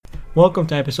Welcome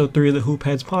to episode 3 of the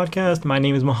HoopHeads podcast. My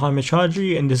name is Mohammed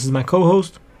Chaudhry, and this is my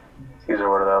co-host.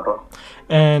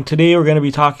 And today we're going to be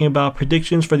talking about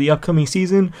predictions for the upcoming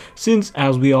season, since,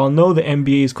 as we all know, the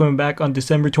NBA is coming back on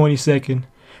December 22nd.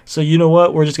 So you know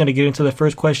what? We're just going to get into the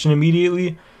first question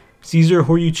immediately. Caesar,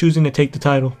 who are you choosing to take the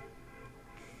title?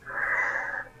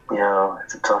 You know,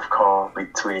 it's a tough call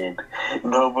between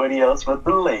nobody else but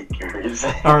the Lakers.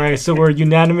 All right, so we're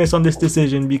unanimous on this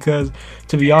decision because,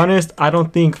 to be honest, I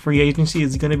don't think free agency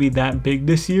is going to be that big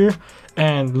this year.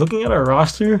 And looking at our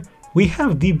roster, we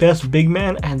have the best big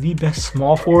man and the best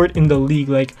small forward in the league.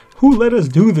 Like, who let us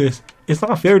do this? It's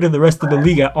not fair to the rest of the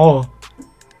league at all.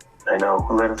 I know.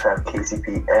 Who let us have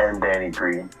KCP and Danny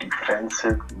Green,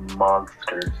 defensive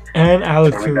monsters. And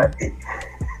Alex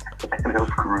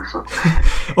Caruso.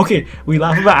 Okay, we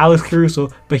laugh about Alex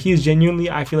Caruso, but he's genuinely,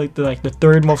 I feel like the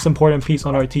third most important piece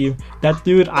on our team. That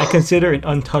dude I consider an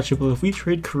untouchable. If we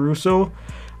trade Caruso,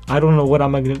 I don't know what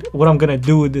I'm gonna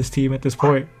do with this team at this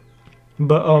point.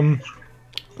 But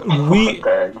we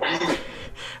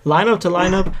lineup to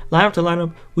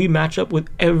lineup, we match up with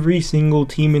every single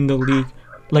team in the league.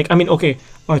 Like, I mean, okay,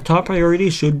 our top priority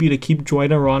should be to keep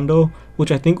Dwight and Rondo,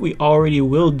 which I think we already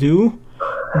will do.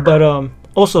 But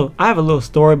also, I have a little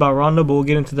story about Rondo, but we'll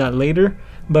get into that later.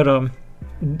 But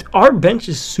our bench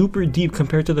is super deep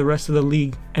compared to the rest of the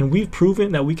league, and we've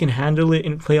proven that we can handle it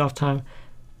in playoff time.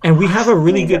 And we have a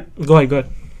really good. Go ahead.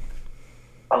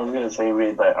 I was gonna say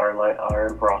that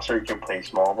our roster can play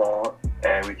small ball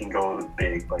and we can go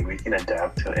big. Like, we can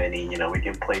adapt to any. You know, we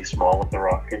can play small with the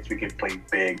Rockets. We can play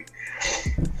big.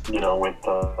 You know, with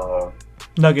the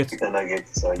Nuggets. The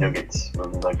Nuggets, Jokic.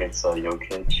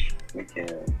 We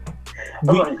can.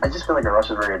 I just feel like our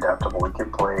roster is very adaptable. We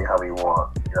can play how we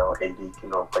want. You know, AD can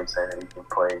go play center. He can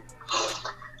play.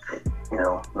 You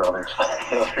know, the others.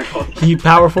 He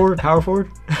power forward.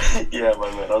 Yeah, my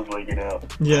man, I was waking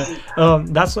out. Yeah,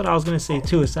 that's what I was gonna say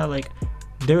too. Is that, like,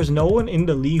 there's no one in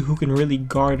the league who can really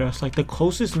guard us. Like, the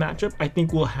closest matchup I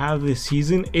think we'll have this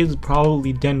season is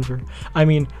probably Denver. I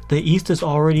mean, the East is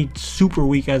already super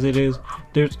weak as it is.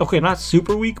 There's not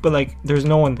super weak, but like there's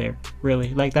no one there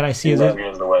really like that I see as it.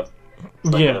 The West.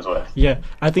 Yeah.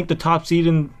 I think the top seed,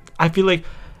 and I feel like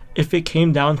if it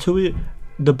came down to it,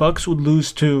 the Bucks would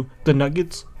lose to the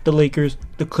Nuggets, the Lakers,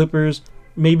 the Clippers,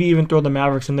 maybe even throw the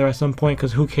Mavericks in there at some point,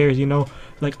 because who cares, you know?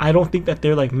 Like, I don't think that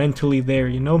they're, like, mentally there,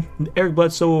 you know? Eric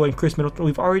Bledsoe and Chris Middleton,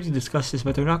 we've already discussed this,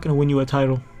 but they're not going to win you a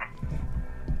title.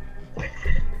 That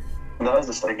was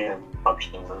the second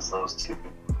option, as those two.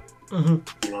 Mm-hmm.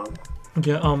 You know?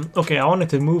 Yeah, okay, I wanted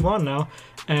to move on now,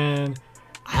 and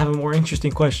I have a more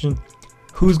interesting question.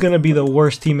 Who's going to be the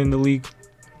worst team in the league?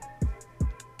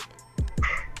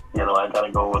 You know, I gotta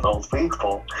go with Old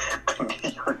Faithful, the New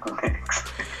York Knicks.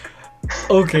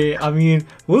 Okay, I mean,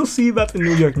 we'll see about the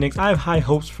New York Knicks. I have high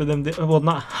hopes for them. Well,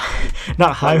 not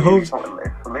high hopes.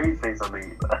 Let me say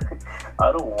something.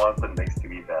 I don't want the Knicks to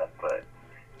be bad, but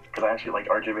because I actually like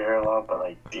RJ Barrett a lot, but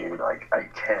like, dude, like, I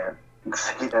can't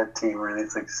see that team really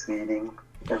succeeding,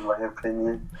 in my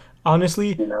opinion.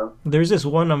 Honestly, you know? There's this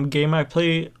one game I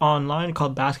play online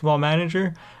called Basketball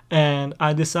Manager, and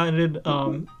I decided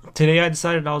today I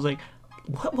was like,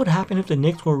 what would happen if the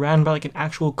Knicks were ran by like an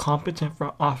actual competent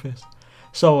front office?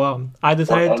 So I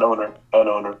decided. An owner.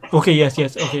 Okay, yes,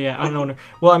 okay, yeah, an owner.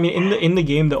 Well, I mean, in the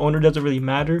game, the owner doesn't really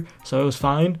matter, so it was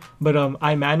fine. But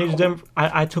I managed them.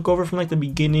 I took over from like the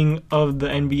beginning of the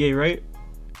NBA, right?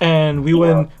 And we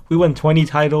won 20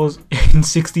 titles in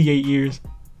 68 years.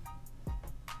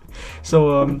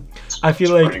 So I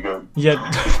feel like pretty good.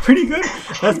 Yeah, pretty good.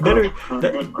 That's better.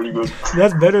 Pretty good.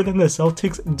 That's better than the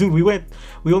Celtics. Dude, we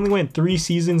only went 3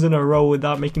 seasons in a row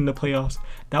without making the playoffs.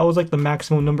 That was like the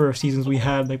maximum number of seasons we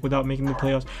had like without making the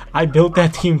playoffs. I built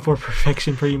that team for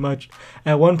perfection pretty much.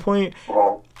 At one point,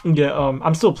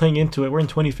 I'm still playing into it. We're in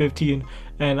 2015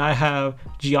 and I have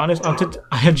Giannis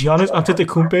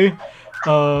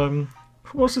Antetokounmpo.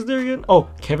 Who else is there again? Oh,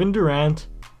 Kevin Durant.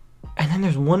 And then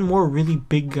there's one more really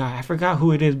big guy. I forgot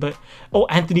who it is, but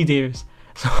Anthony Davis.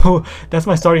 So that's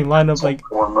my starting lineup. Like,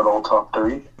 formidable top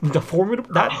 3. The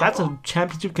formidable that's a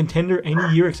championship contender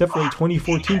any year except for like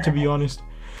 2014, to be honest.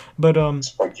 But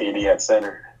put KD at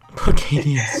center.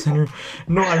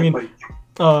 No, I mean,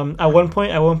 at one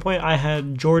point I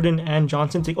had Jordan and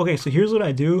Johnson take. Okay, so here's what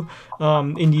I do.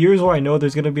 In years where I know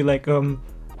there's gonna be like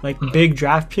big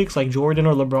draft picks like Jordan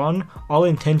or LeBron, I'll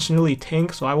intentionally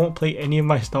tank so I won't play any of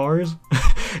my stars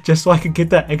just so I could get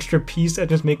that extra piece and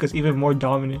just make us even more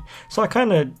dominant. So I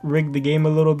kind of rigged the game a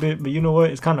little bit, but you know what?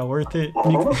 It's kind of worth it.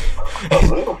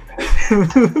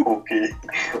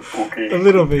 Okay. A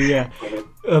little bit, yeah.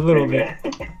 A little bit.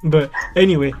 But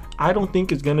anyway, I don't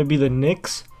think it's going to be the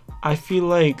Knicks. I feel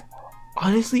like,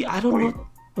 honestly, I don't know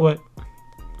what.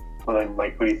 Well, then,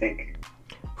 like, who do you think?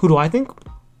 Who do I think?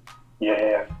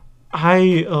 Yeah.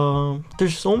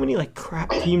 There's so many like crap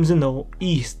teams in the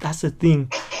East. That's the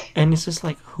thing, and it's just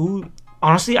like who.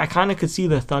 Honestly, I kind of could see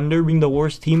the Thunder being the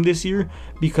worst team this year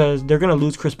because they're gonna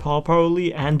lose Chris Paul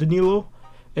probably and Danilo,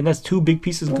 and that's two big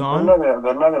pieces gone. They're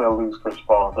not gonna lose Chris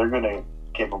Paul. They're gonna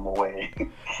give him away.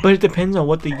 But it depends on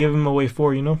what they give him away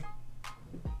for, you know.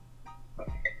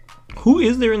 Who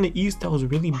is there in the East that was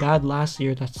really bad last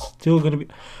year that's still gonna be?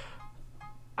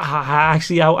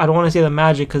 Actually, I don't want to say the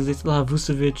Magic because it's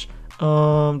Vucevic.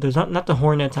 There's not the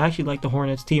Hornets. I actually like the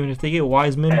Hornets team, and if they get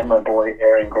Wiseman and my boy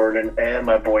Aaron Gordon and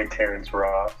my boy Terrence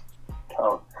Ross,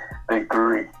 big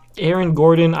three. Aaron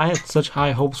Gordon, I had such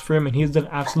high hopes for him, and he's done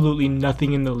absolutely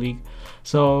nothing in the league.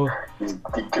 So he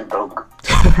can dunk.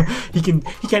 he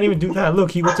can't even do that.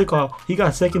 Look, he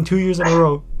got second 2 years in a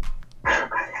row,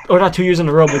 or not 2 years in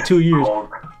a row, but 2 years.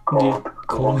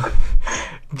 Cold.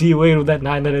 D Wade with that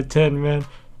 9 out of 10, man.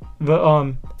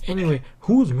 But anyway,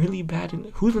 who's really bad?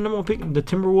 Who's the number one pick? The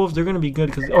Timberwolves. They're gonna be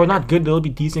good or not good. They'll be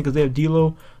decent because they have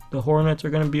D'Lo. The Hornets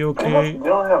are gonna be okay. They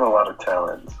don't have a lot of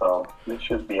talent, so they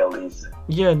should be at least.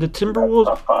 Yeah, the Timberwolves.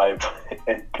 Top 5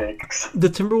 picks. The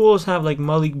Timberwolves have like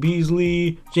Malik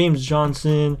Beasley, James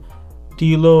Johnson,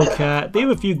 D'Lo, Cat. They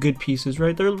have a few good pieces,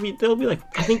 right? They'll be like,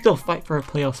 I think they'll fight for a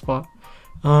playoff spot.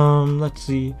 Let's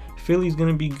see. Philly's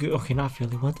gonna be good. Okay, not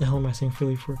Philly. What the hell am I saying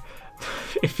Philly for?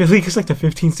 If Philly gets like the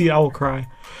 15th seed, I will cry.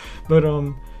 But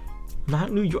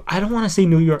not New York. I don't want to say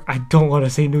New York. But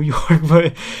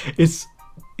it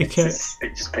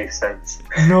just makes sense.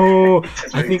 No,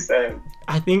 sense.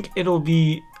 I think it'll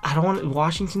be.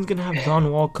 Washington's gonna have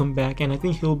John Wall come back, and I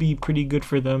think he'll be pretty good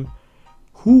for them.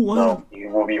 Who won? No, he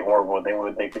will be horrible.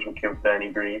 They should kill Danny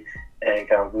Green and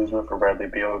Kyle Kuzma for Bradley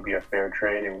Beal. Would be a fair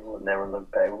trade, and we'll never look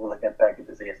back. We'll look back at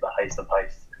this as the heist of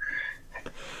heists.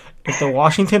 If the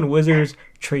Washington Wizards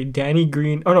trade Bradley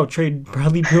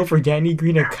Beal for Danny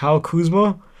Green and Kyle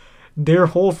Kuzma, their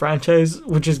whole franchise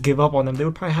would just give up on them. They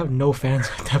would probably have no fans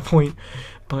at that point.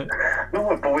 But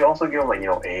we also give them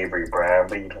Avery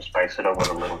Bradley, spice it up with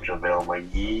a little JaVale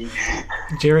McGee,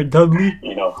 Jared Dudley.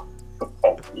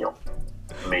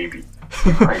 Maybe.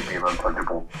 Might be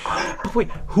untouchable. But wait,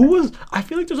 I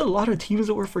feel like there's a lot of teams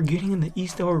that we're forgetting in the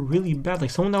East that were really bad. Like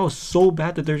someone that was so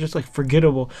bad that they're just like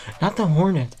forgettable. Not the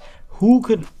Hornets. Who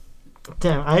could?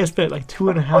 Damn, I have spent like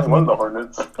 2.5 minutes. The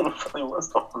Hornets. It was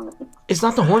the Hornets. It's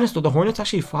not the Hornets though. The Hornets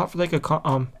actually fought for like a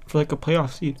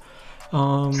playoff seed.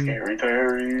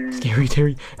 Scary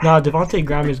Terry. Nah, Devontae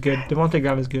Graham is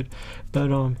good.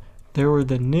 But there were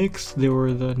the Knicks. There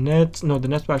were the Nets. No, the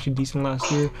Nets were actually decent last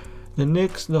year. The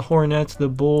Knicks, the Hornets, the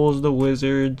Bulls, the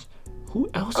Wizards. Who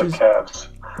else is? Cavs.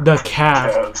 The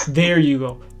Cavs. There you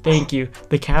go. Thank you.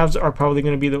 The Cavs are probably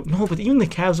going to be but even the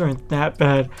Cavs aren't that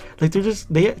bad. Like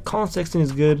Colin Sexton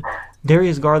is good.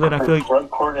 Darius Garland, I feel like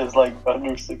front court is like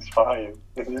under 6'5",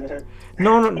 isn't it?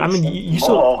 No. I mean,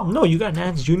 you got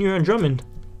Nance Jr. and Drummond.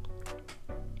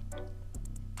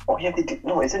 Oh yeah, they did.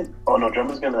 No, isn't? Oh no,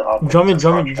 Drummond's gonna. Drummond's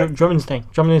staying.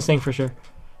 Drummond is staying for sure.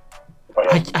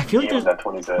 I feel like there's that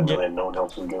 27 million no one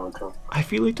else was going to. I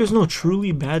feel like there's no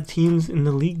truly bad teams in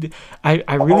the league.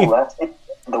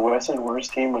 The Western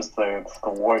worst team was the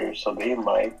Warriors, so they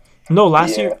might. No,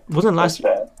 last year wasn't last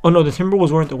year. Oh no, the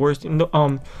Timberwolves weren't the worst.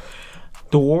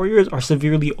 The Warriors are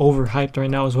severely overhyped right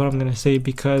now, is what I'm gonna say,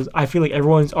 because I feel like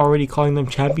everyone's already calling them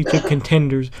championship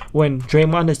contenders when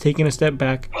Draymond has taken a step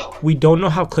back. We don't know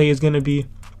how Klay is gonna be,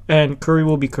 and Curry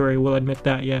will be Curry. We'll admit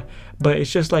that, yeah. But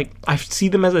it's just like I see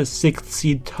them as a 6th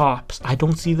seed tops. I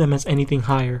don't see them as anything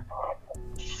higher.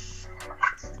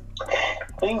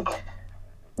 I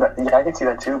can see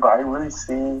that too, but I really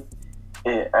see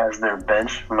it as their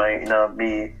bench might not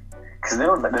be, because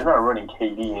they're not running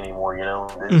KD anymore.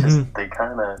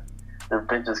 Their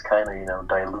bench is kind of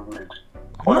diluted.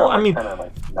 No, I mean, kind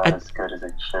of not as good as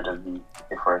it should have been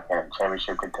if we're a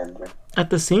championship contender. At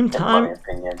the same time,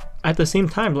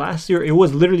 last year it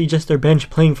was literally just their bench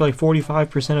playing for like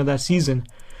 45% of that season.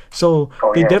 So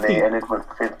they ended with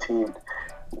 15.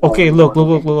 Okay, look.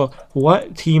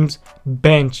 What team's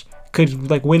bench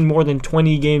could win more than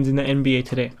 20 games in the NBA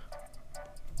today?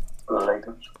 The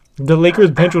Lakers. The Lakers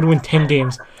bench would win 10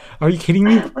 games. Are you kidding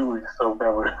me? We were so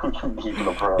bad with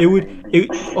LeBron.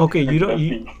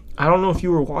 I don't know if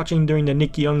you were watching during the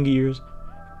Nick Young years,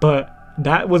 but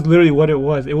that was literally what it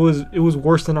was. It was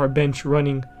worse than our bench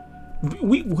running. I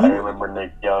remember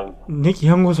Nick Young. Nick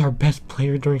Young was our best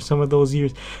player during some of those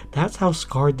years. That's how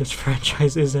scarred this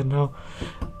franchise is now.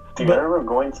 Dude, I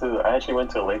remember I actually went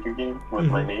to a Laker game with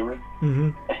my neighbor.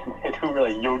 Mm-hmm. And we were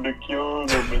like, yo, Nick Young,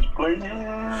 our best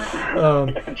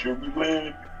player. Jimmy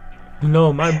Butler.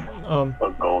 No, my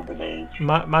A golden age.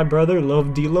 My brother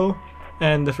loved D'Lo,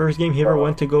 and the first game he ever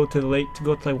went to go to the lake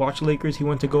to like watch the Lakers, he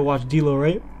went to go watch D'Lo,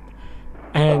 right?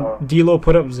 And D'Lo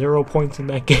put up 0 points in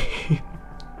that game.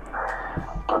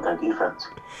 But that defense.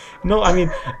 No, I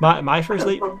mean my first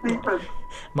Laker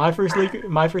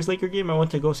game, I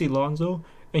went to go see Lonzo,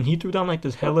 and he threw down like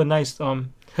this hella nice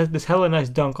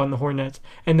dunk on the Hornets,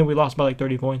 and then we lost by like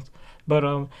 30 points. But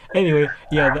anyway,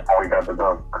 yeah. We got the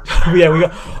dunk. Yeah, we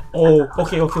got. Oh,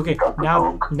 okay.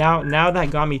 Now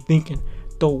that got me thinking.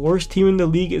 The worst team in the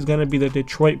league is gonna be the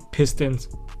Detroit Pistons.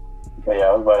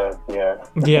 Yeah,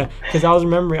 Yeah, because I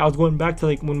was going back to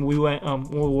like when we went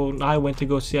when I went to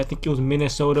go see, I think it was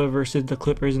Minnesota versus the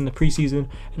Clippers in the preseason,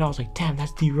 and I was like, damn,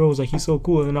 that's D Rose, like he's so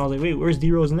cool. And then I was like, wait, where's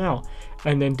D Rose now?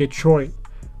 And then Detroit,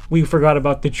 we forgot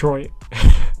about Detroit.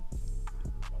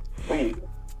 Wait,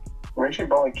 Reggie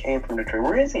Bullock came from Detroit.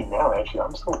 Where is he now? Actually,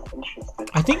 I'm so interested.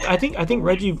 I think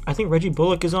Reggie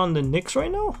Bullock is on the Knicks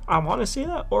right now. I want to say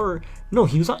that, or no,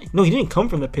 he didn't come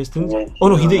from the Pistons.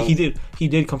 He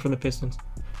did come from the Pistons.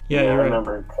 Yeah, you're right. I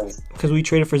remember because we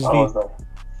traded for Zvi.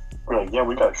 We're like, yeah,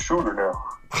 we got a shooter now.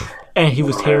 And he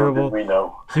was terrible. We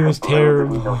know. He was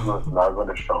terrible. We know he was not going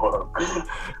to show up.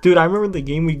 Dude, I remember the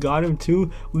game we got him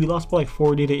too. We lost by like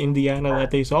 40 to Indiana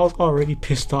that day, so I was already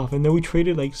pissed off. And then we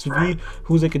traded like Zvi,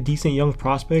 who's like a decent young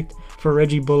prospect, for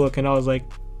Reggie Bullock, and I was like,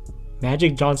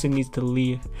 Magic Johnson needs to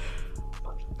leave.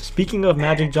 Speaking of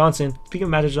Magic Johnson,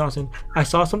 I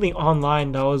saw something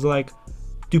online that was like,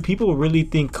 do people really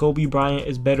think Kobe Bryant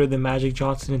is better than Magic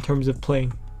Johnson in terms of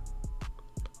playing?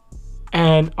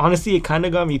 And honestly, it kind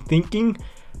of got me thinking,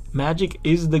 Magic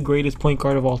is the greatest point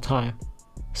guard of all time.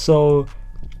 So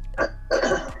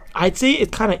I'd say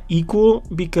it's kind of equal,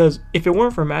 because if it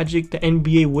weren't for Magic, the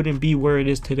NBA wouldn't be where it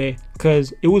is today,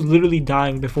 because it was literally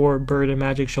dying before Bird and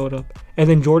Magic showed up. And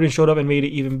then Jordan showed up and made it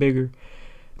even bigger.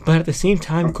 But at the same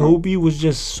time, Kobe was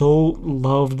just so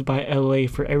loved by LA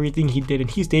for everything he did,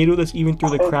 and he stayed with us even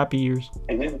through the crappy years.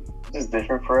 It's just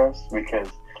different for us because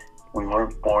we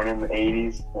weren't born in the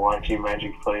 80s watching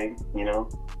Magic play, you know?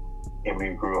 And we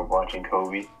grew up watching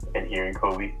Kobe and hearing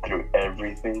Kobe through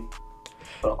everything.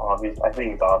 So I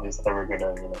think it's obvious that we're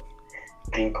gonna,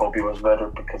 think Kobe was better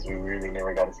because we really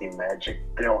never got to see Magic,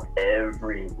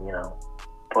 every,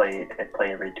 play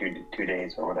every two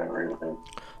days or whatever it is.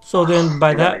 So then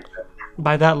by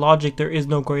that logic, there is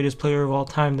no greatest player of all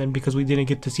time then, because we didn't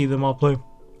get to see them all play.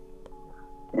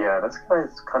 Yeah, it's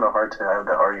kind of hard to have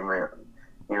that argument.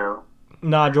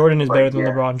 Nah, Jordan is better than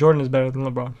LeBron. Jordan is better than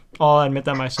LeBron. I'll admit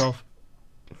that myself.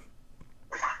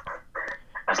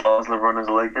 As long as LeBron is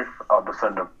a Laker, I'll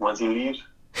defend him. Once he leaves,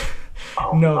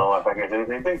 no. If I can say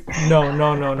anything.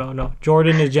 No.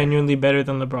 Jordan is genuinely better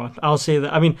than LeBron. I'll say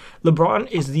that. I mean,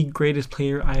 LeBron is the greatest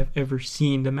player I have ever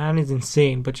seen. The man is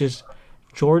insane, but just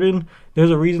Jordan, there's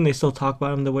a reason they still talk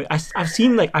about him the way I've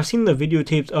seen the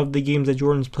videotapes of the games that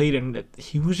Jordan's played in. That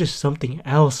he was just something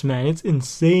else, man. It's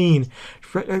insane.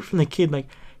 Right from the kid,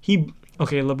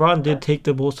 LeBron did take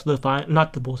the Bulls to the final,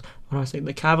 not the Bulls. What do I say?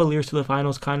 The Cavaliers to the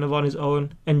finals, kind of on his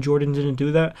own, and Jordan didn't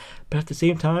do that. But at the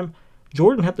same time,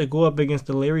 Jordan had to go up against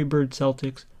the Larry Bird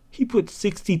Celtics. He put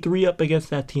 63 up against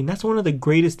that team. That's one of the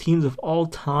greatest teams of all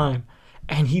time,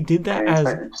 and he did that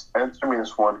Answer me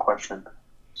this one question.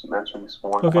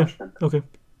 Question. Okay.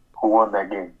 Who won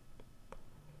that game?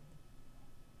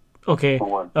 Okay. Who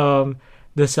won?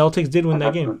 The Celtics did win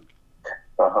that game.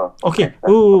 Okay.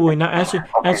 Wait. Wait. Now answer.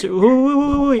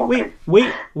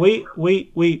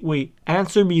 Wait.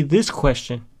 Answer me this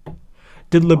question.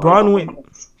 Did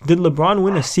LeBron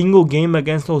win a single game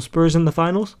against those Spurs in the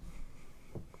finals?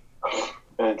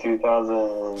 In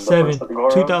 2007.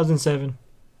 2007.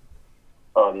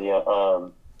 Oh yeah.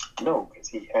 No, because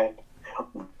he had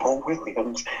Bo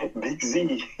Williams, Big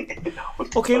Z.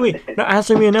 Okay, wait. Now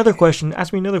answer me another question.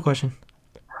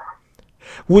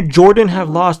 Would Jordan have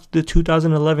lost the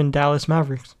 2011 Dallas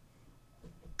Mavericks?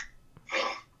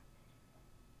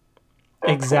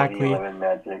 Exactly.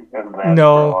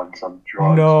 No.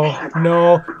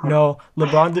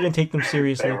 LeBron didn't take them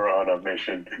seriously. They were on a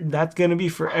mission. That's gonna be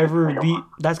forever.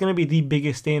 That's gonna be the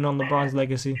biggest stain on LeBron's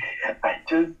legacy.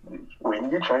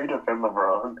 When you try to defend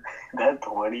LeBron, that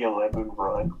 2011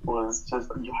 run was just.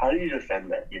 How do you defend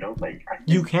that?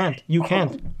 You can't. You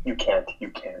can't.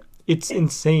 It's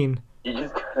insane. You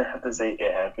just kind of have to say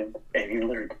it happened and you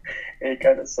learned. And it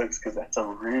kind of sucks because that's a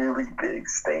really big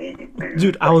stain, dude.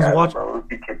 Dude, I was watching.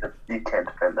 You can't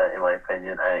defend that, in my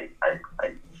opinion. I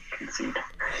concede.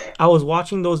 I was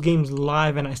watching those games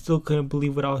live and I still couldn't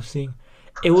believe what I was seeing.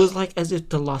 It was like as if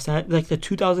the like the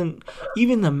 2000,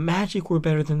 even the Magic were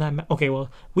better than that. Okay, well,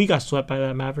 we got swept by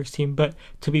that Mavericks team, but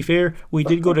to be fair, we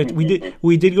did go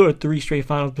to 3 straight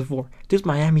finals before. This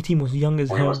Miami team was young as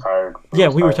hell. Was tired.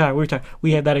 We were tired. We were tired.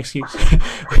 We had that excuse. We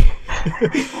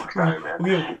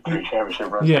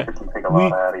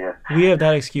have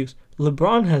that excuse.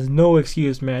 LeBron has no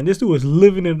excuse, man. This dude was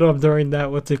living it up during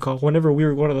that, what's it called, whenever we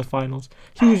were going to the finals.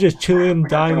 He was just chilling,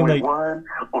 dying, like... 1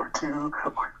 or 2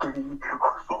 or 3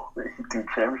 or 4. Dude,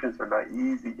 championships are not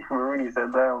easy. Remember when he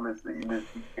said that on this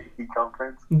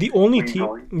conference? The only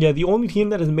team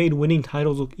that has made winning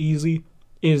titles look easy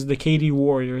is the KD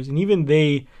Warriors, and even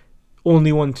they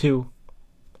only won 2.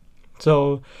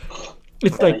 So...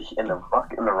 It's and the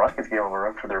Rockets gave them a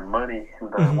run for their money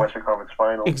in the Western Conference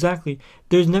Finals. Exactly.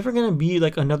 There's never gonna be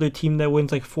like another team that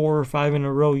wins like 4 or 5 in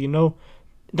a row. You know,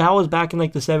 that was back in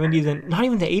like the 70s and not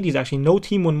even the 80s. Actually, no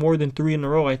team won more than 3 in a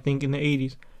row. I think in the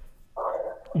 80s,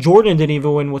 Jordan didn't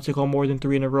even win more than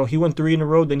 3 in a row. He won 3 in a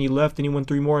row, then he left, and he won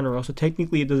 3 more in a row. So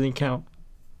technically, it doesn't count.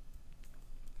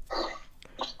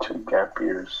 Just 2 gap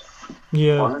years.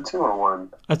 Yeah. 1 or 2 or 1?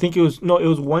 I think it was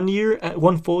 1 year,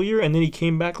 1 full year, and then he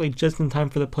came back like just in time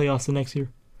for the playoffs the next year.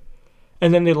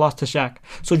 And then they lost to Shaq.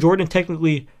 So Jordan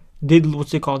technically did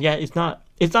what's it called? Yeah, it's not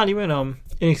even an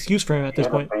excuse for him at this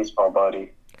point. He had a baseball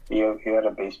body. He had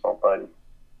a baseball body.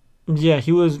 Yeah,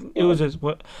 he was. It was just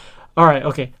what. All right,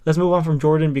 okay. Let's move on from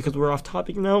Jordan because we're off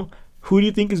topic now. Who do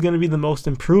you think is going to be the most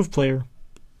improved player?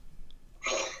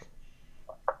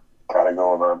 Gotta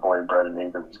go with our boy Brandon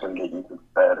Ingram. He's going to get even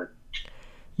better.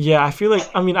 Yeah, I feel like.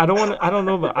 I mean, I don't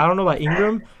know about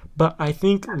Ingram, but I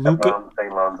think Luka. I'm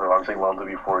saying Lonzo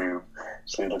before you.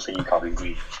 So it looks like you probably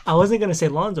agree. I wasn't gonna say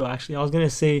Lonzo actually. I was gonna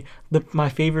say my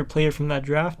favorite player from that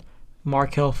draft,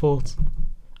 Markelle Fultz.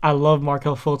 I love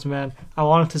Markelle Fultz, man. I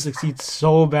want him to succeed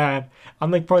so bad. I'm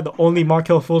like probably the only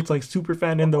Markelle Fultz like super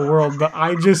fan in the world, but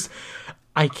I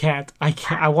can't.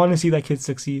 I want to see that kid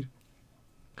succeed.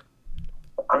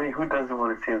 I mean, who doesn't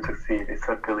want to see him succeed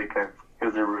except Philly fans?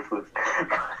 Because they're ruthless.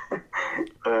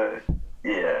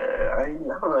 Yeah, I don't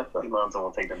know. I feel like Lonzo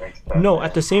will take the next step. No,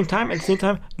 at the same time,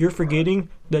 you're forgetting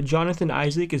that Jonathan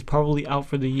Isaac is probably out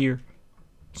for the year.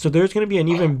 So there's going to be an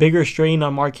even bigger strain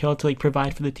on Markelle to like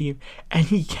provide for the team. And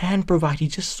he can provide.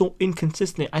 He's just so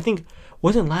inconsistent. I think,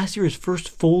 wasn't last year his first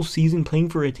full season playing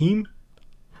for a team?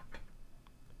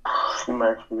 He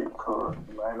might actually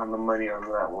right on the money on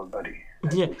that one, buddy.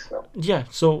 Yeah.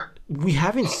 So we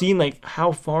haven't seen like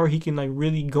how far he can like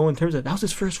really go in terms of that was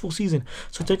his first full season.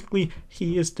 So technically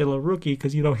he is still a rookie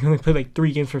because he only played like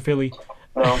 3 games for Philly.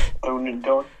 No, don't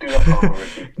do that for a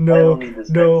rookie. No.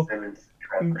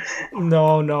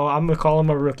 I'm gonna call him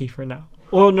a rookie for now.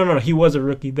 Oh no, he was a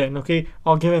rookie then. Okay,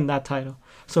 I'll give him that title.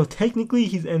 So technically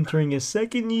he's entering his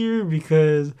 2nd year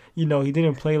because he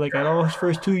didn't play like at all his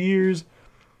first 2 years.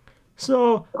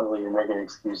 So you're making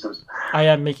excuses. I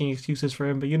am making excuses for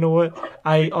him, but you know what?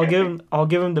 I'll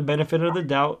give him the benefit of the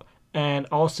doubt, and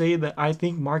I'll say that I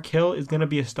think Markelle is gonna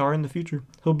be a star in the future.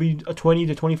 He'll be a 20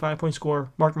 to 25 point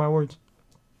scorer. Mark my words.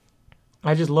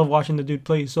 I just love watching the dude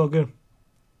play. He's so good.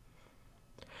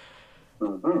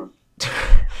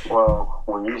 Well,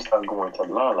 when you start going to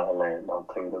La La Land, I'll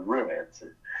tell you the real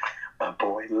answer. My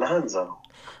boy Lonzo.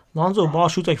 Lonzo Ball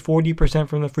shoots like 40%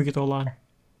 from the free throw line.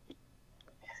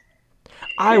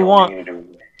 I want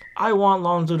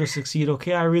Lonzo to succeed,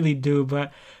 okay? I really do,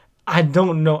 but I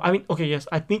don't know. I mean, okay, yes,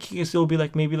 I think he can still be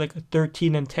like maybe like a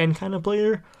 13-10 kind of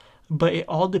player, but it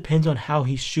all depends on how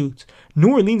he shoots.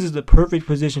 New Orleans is the perfect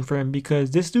position for him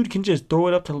because this dude can just throw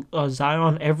it up to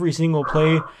Zion every single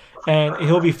play, and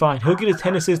he'll be fine. He'll get his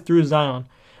 10 assists through Zion.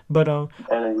 But and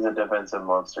he's a defensive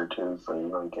monster too, so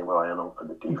you can rely on him for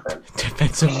the defense.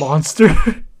 Defensive monster?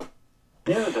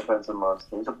 He's a defensive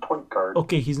monster. He's a point guard.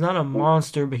 Okay, he's not a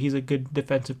monster, but he's a good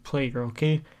defensive player,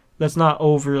 okay? Let's not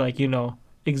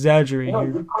exaggerate here.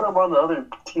 You put him on the other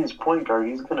team's point guard,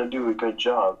 he's going to do a good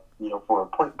job, for a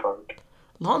point guard.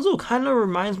 Lonzo kind of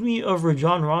reminds me of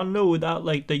Rajon Rondo without,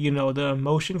 like, the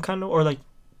emotion kind of, or, like,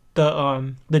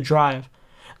 the drive.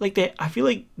 Like, I feel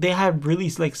like they had really,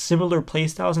 like, similar play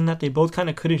styles in that they both kind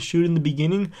of couldn't shoot in the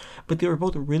beginning, but they were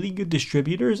both really good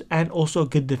distributors and also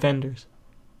good defenders.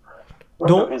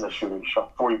 Rondo is a shooter. He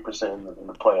shot 40% in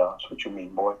the playoffs. What you mean,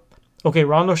 boy? Okay,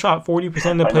 Rondo shot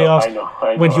 40% in the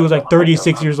playoffs when he was like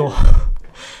 36 years old.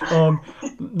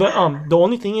 But the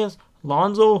only thing is,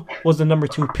 Lonzo was the number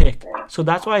 2 pick, so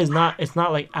that's why it's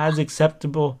not like as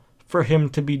acceptable for him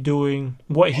to be doing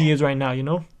what he is right now.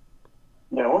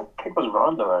 Yeah, what pick was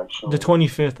Rondo actually? The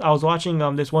 25th. I was watching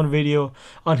this one video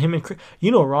on him and Chris.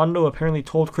 Rondo apparently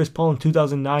told Chris Paul in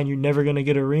 2009, "You're never gonna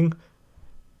get a ring."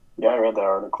 Yeah, I read that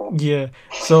article. Yeah,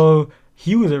 so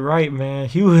He was right, man.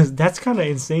 That's kind of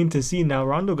insane to see now.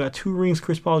 Rondo got 2 rings.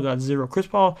 Chris Paul got 0. Chris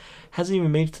Paul hasn't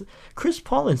even made. Chris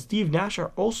Paul and Steve Nash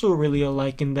are also really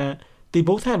alike in that they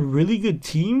both had really good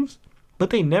teams, but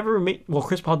they never made. Well,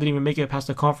 Chris Paul didn't even make it past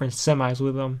the conference semis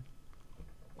with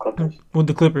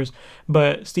the Clippers,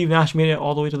 but Steve Nash made it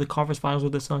all the way to the conference finals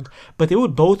with the Suns. But they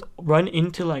would both run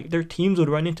into their teams would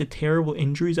run into terrible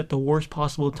injuries at the worst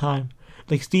possible time.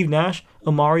 Like Steve Nash,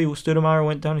 Stoudemire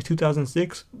went down in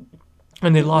 2006.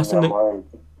 And they lost in the. No,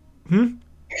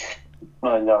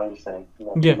 I'm just saying.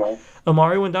 Yeah,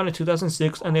 Amari went down in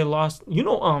 2006, and they lost.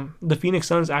 The Phoenix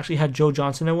Suns actually had Joe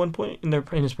Johnson at one point in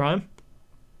his prime,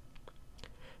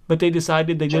 but they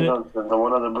decided they didn't. The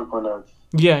one on the Brooklyn Nets.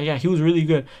 Yeah, he was really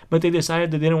good, but they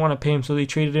decided they didn't want to pay him, so they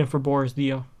traded him for Boris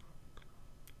Dio.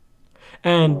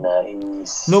 And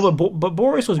nice. No, but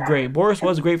Boris was great. Boris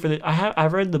was great for the.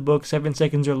 I've read the book 7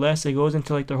 Seconds or Less. It goes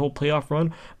into their whole playoff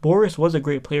run. Boris was a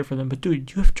great player for them. But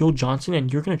dude, you have Joe Johnson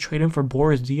and you're gonna trade him for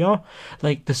Boris Dio.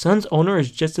 Like the Suns owner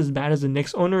is just as bad as the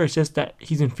Knicks owner. It's just that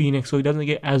he's in Phoenix, so he doesn't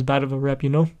get as bad of a rep,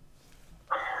 Oh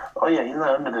yeah, he's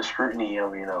not under the scrutiny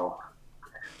of the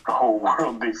whole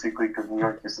world basically because New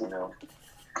York is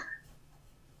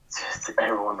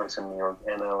everyone lives in New York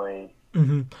and LA.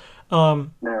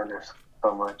 There's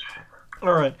so much.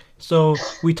 All right, so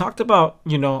we talked about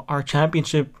our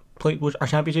championship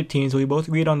teams. So we both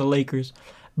agreed on the Lakers,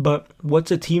 but what's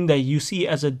a team that you see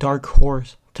as a dark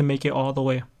horse to make it all the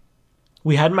way?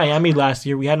 We had Miami last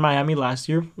year. With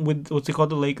the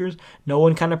Lakers. No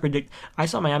one kind of predict. I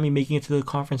saw Miami making it to the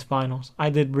conference finals.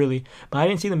 I did really, but I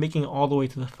didn't see them making it all the way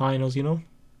to the finals.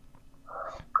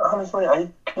 Honestly, I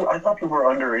thought people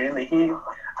were underrating the Heat.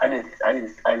 I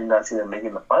did not see them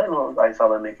making the finals. I saw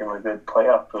them making a good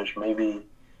playoff push. Maybe,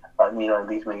 at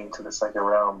least making it to the second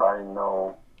round. But I didn't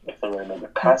know if they were going to make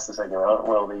it past the second round.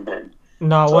 Well, they did.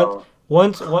 No,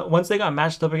 once they got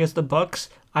matched up against the Bucks,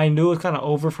 I knew it was kind of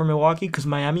over for Milwaukee because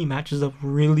Miami matches up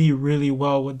really, really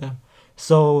well with them.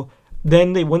 So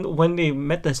then when they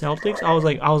met the Celtics, I was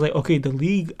like, okay, the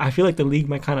league. I feel like the league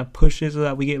might kind of push it so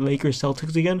that we get Lakers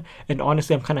Celtics again. And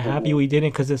honestly, I'm kind of happy we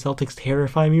didn't because the Celtics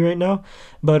terrify me right now.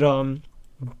 But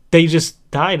they just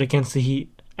died against the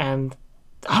Heat, and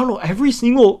I don't know. Every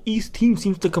single East team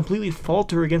seems to completely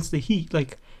falter against the Heat.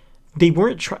 Like they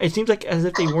weren't trying. It seems like as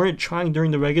if they weren't trying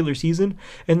during the regular season,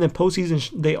 and then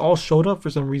postseason they all showed up for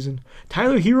some reason.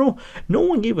 Tyler Hero, no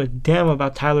one gave a damn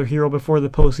about Tyler Hero before the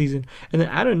postseason, and then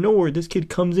out of nowhere, this kid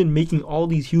comes in making all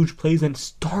these huge plays and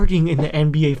starting in the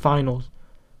NBA Finals.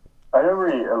 I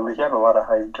remember he had a lot of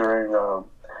hype during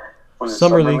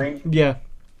Summer League. Yeah.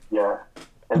 Yeah,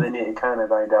 and then it kind of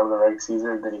died down the regular season,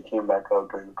 and then he came back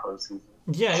up during the postseason.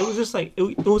 Yeah, it was just like,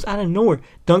 it was out of nowhere.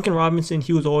 Duncan Robinson,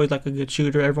 he was always like a good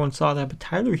shooter. Everyone saw that. But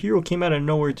Tyler Hero came out of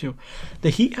nowhere too.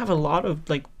 The Heat have a lot of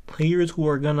players who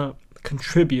are going to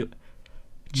contribute.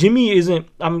 Jimmy isn't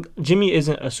a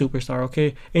superstar,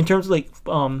 okay? In terms of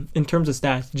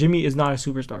stats, Jimmy is not a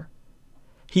superstar.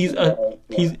 He's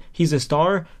a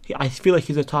star. I feel like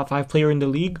he's a top 5 player in the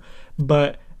league,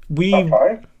 but Top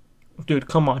 5? Dude,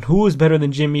 come on. Who is better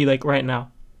than Jimmy right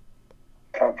now?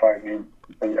 Top 5, dude.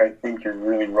 I think you're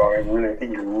really wrong. I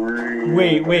think you're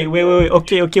really Wait.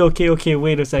 Okay.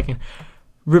 Wait a second.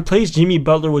 Replace Jimmy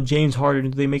Butler with James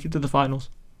Harden. Do they make it to the finals?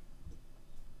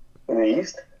 In the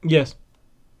East? Yes.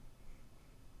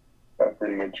 Got a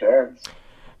pretty good chance.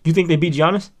 Do you think they beat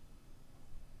Giannis?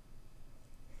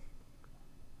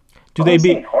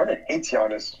 Harden hates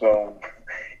Giannis, so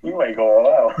you might go all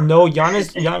out. No,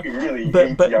 Giannis. Really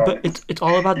but Giannis. it's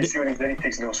all about. You see what he said? He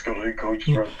takes no skill to the coach.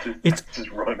 Just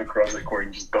run across the court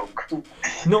and just dunk.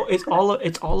 No, it's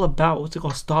all about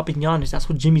stopping Giannis. That's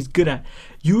what Jimmy's good at.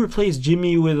 You replace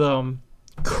Jimmy with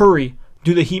Curry.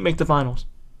 Do the Heat make the finals?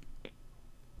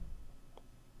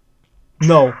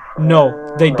 No,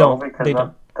 they don't. They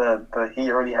don't. The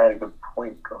Heat already had a good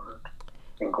point guard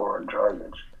in Goran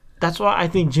Dragic. That's why I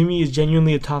think Jimmy is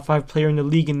genuinely a top 5 player in the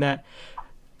league in that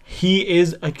he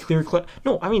is a clear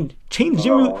No, I mean, change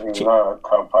Jimmy. No, he's not a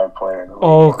top 5 player in the league.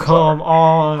 Oh, come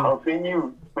on. How can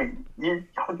you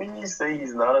say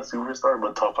he's not a superstar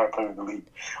but top 5 player in the league?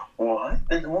 What?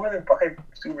 There's more than 5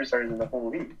 superstars in the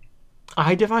whole league.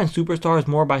 I define superstars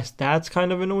more by stats,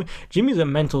 kind of in a way. Jimmy's a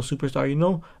mental superstar,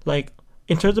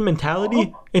 in terms of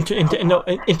mentality, in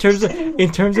terms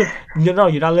of no,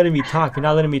 you're not letting me talk. You're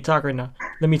not letting me talk right now.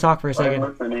 Let me talk for a second.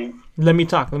 I'm listening. Let me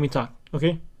talk.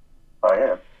 Okay. I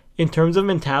am. In terms of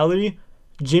mentality,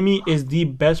 Jimmy is the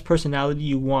best personality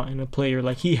you want in a player.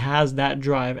 He has that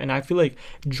drive, and I feel like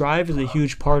drive is a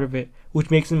huge part of it,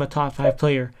 which makes him a top 5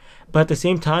 player. But at the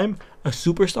same time, a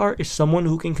superstar is someone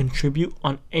who can contribute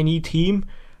on any team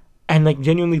and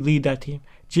genuinely lead that team.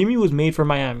 Jimmy was made for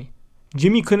Miami.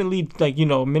 Jimmy couldn't lead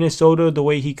Minnesota the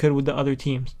way he could with the other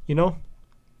teams. You know.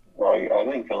 Well, I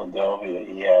think Philadelphia,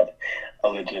 he had a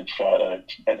legit shot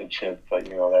at a chip, but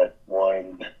that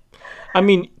one. I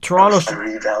mean, Toronto.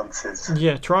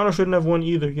 Yeah, Toronto shouldn't have won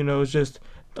either. It was just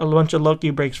a bunch of lucky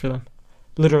breaks for them,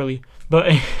 literally. But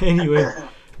anyway,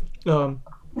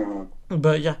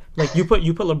 but yeah, like you put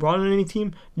LeBron on any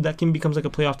team, that team becomes like a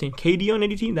playoff team. KD on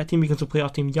any team, that team becomes a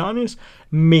playoff team. Giannis,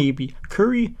 maybe.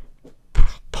 Curry,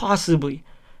 possibly.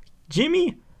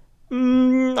 Jimmy,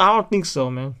 I don't think so,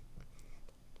 man.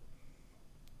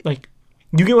 Like,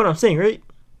 you get what I'm saying, right?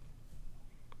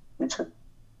 You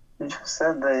just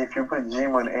said that if you put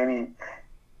Jim on any.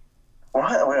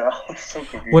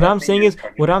 What I'm saying is,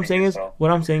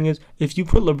 if you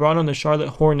put LeBron on the Charlotte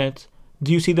Hornets,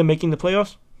 do you see them making the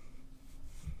playoffs?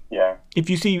 Yeah. If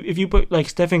you put like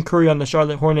Stephen Curry on the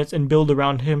Charlotte Hornets and build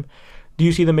around him, do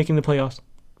you see them making the playoffs?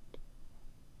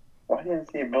 Why didn't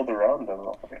you build around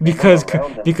them? Because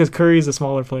Curry is a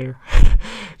smaller player.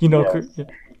 Yes. Yeah.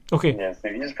 Okay. Yes,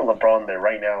 if you just put LeBron there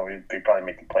right now, they probably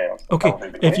make the playoffs. Okay.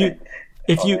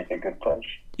 Make a good push.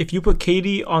 If you put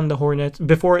KD on the Hornets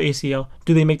before ACL,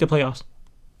 do they make the playoffs?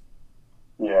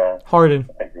 Yeah. Harden.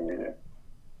 I think they do.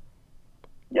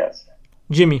 Yes.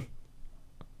 Jimmy.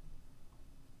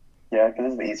 Yeah,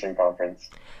 because it's the Eastern Conference.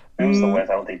 If it was the West,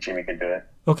 I don't think Jimmy could do it.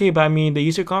 Okay, but I mean, the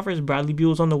Eastern Conference, Bradley Beal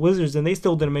was on the Wizards, and they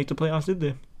still didn't make the playoffs, did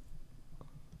they?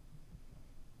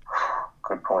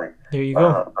 Good point. There you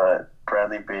go. But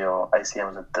Bradley Beal, I see him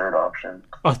as a third option.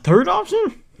 A third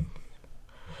option?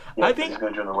 Yeah, I think he's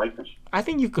going to join the Lakers. I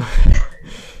think you could.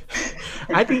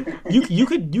 I think you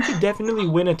could definitely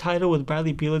win a title with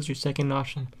Bradley Beal as your second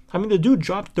option. I mean, the dude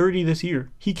dropped 30 this year.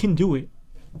 He can do it.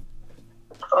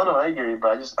 Oh no, I agree,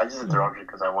 but I just said third option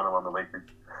because I want him on the Lakers.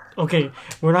 Okay,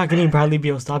 we're not getting Bradley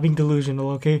Beal. Stop being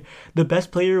delusional, okay? The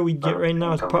best player we get right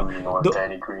now is probably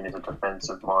Danny Green is a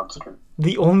defensive monster.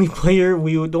 The only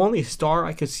star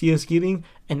I could see us getting,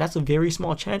 and that's a very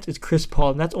small chance, is Chris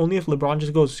Paul. And that's only if LeBron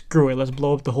just goes, screw it, let's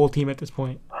blow up the whole team at this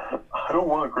point. I don't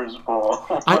want Chris Paul.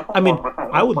 I mean,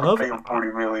 I would love. Pay him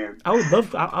 $40 million. I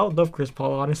would love Chris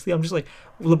Paul. Honestly, I'm just like,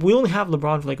 we only have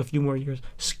LeBron for like a few more years.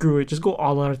 Screw it, just go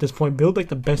all out at this point. Build like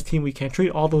the best team we can. Trade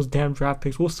all those damn draft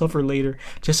picks. We'll suffer later,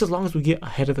 just as long as we get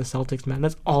ahead of the Celtics, man.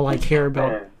 That's all I care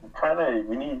about. Man,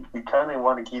 we kind of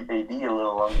want to keep AD a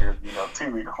little longer,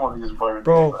 too. We don't want to just play with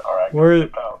bro. Right,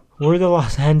 we're the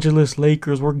Los Angeles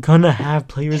Lakers. We're gonna have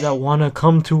players that want to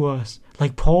come to us,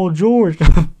 like Paul George.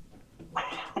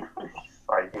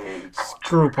 I hate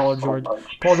Screw Paul George.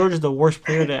 Paul George is the worst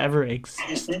player to ever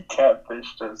exist. He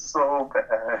catfished us so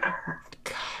bad.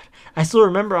 God. I still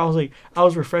remember I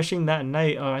was refreshing that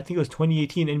night. I think it was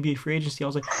 2018 NBA free agency. I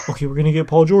was like, okay, we're gonna get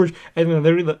Paul George, and then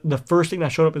literally the first thing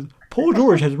that showed up is Paul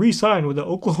George has re-signed with the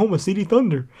Oklahoma City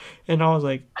Thunder, and I was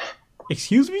like,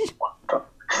 excuse me?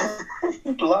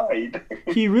 He lied.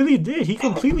 He really did. He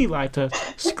completely lied to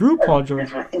us. Screw Paul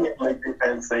George.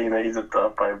 And saying that he's a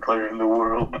top 5 player in the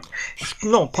world.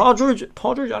 No, Paul George. I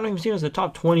don't even see him as a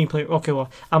top 20 player. Okay, well,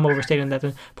 I'm overstating that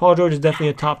then. Paul George is definitely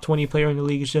a top 20 player in the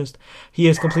league. It's just he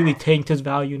has completely tanked his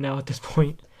value now at this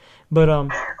point. But I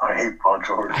hate Paul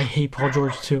George. I hate Paul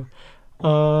George too.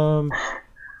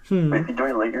 If he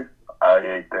joined Lakers, I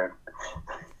hate that.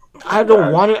 I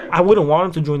don't want it. I wouldn't want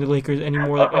him to join the Lakers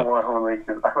anymore. I don't want him to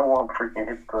Lakers. I don't want him freaking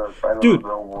hit the final dude,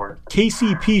 award.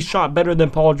 KCP shot better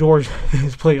than Paul George in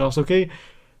his playoffs, okay?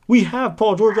 We have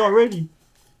Paul George already.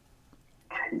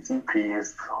 KCP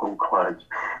is so clutch.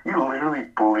 You literally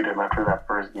bullied him after that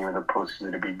first game in the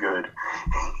postseason to be good.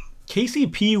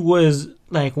 KCP was,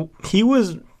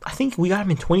 I think we got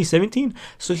him in 2017,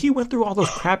 so he went through all those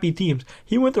crappy teams.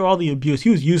 He went through all the abuse. He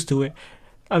was used to it.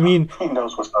 I mean, he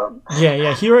knows what's up.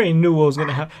 Yeah, he already knew what was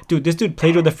gonna happen. Dude, this dude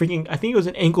played with a freaking, I think it was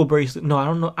an ankle bracelet. No, I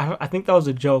don't know. I think that was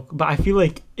a joke, but I feel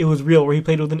like it was real, where he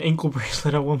played with an ankle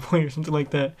bracelet at one point or something like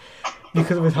that,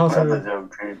 because of his house arrest.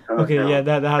 Okay, yeah,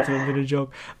 that had to have been a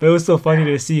joke, but it was so funny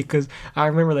to see because I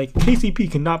remember KCP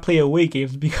cannot play away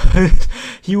games because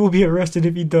he will be arrested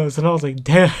if he does, and I was like,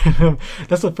 damn,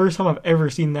 that's the first time I've ever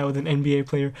seen that with an NBA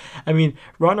player. I mean,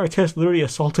 Ron Artest literally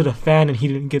assaulted a fan and he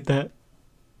didn't get that.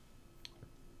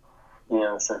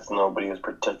 Yeah, since nobody was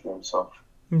protecting himself.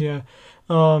 Yeah.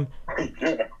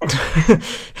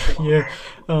 Yeah.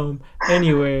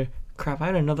 Anyway, crap, I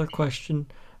had another question.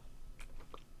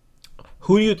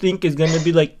 Who do you think is going to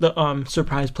be the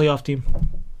surprise playoff team?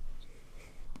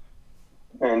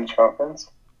 In each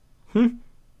conference? In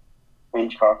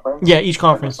each conference? Yeah, each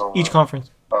conference. Each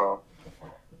conference. Oh.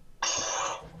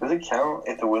 Does it count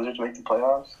if the Wizards make the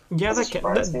playoffs? Yeah, that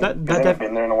haven't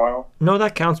been there in a while. No,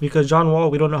 that counts because John Wall,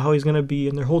 we don't know how he's gonna be,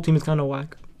 and their whole team is kind of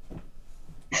whack.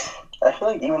 I feel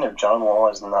like even if John Wall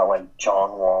is not like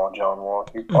John Wall,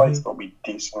 he'd probably still be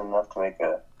decent enough to make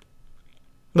a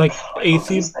like eighth at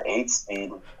seed. least the eighth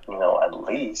seed. At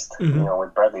least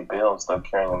with Bradley Beal still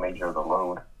carrying a major of the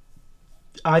load.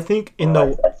 I think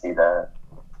I see that.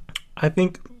 I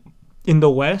think in the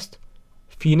West,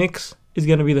 Phoenix is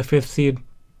gonna be the fifth seed.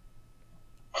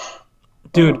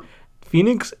 Dude,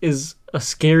 Phoenix is a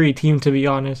scary team, to be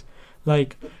honest.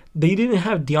 Like, they didn't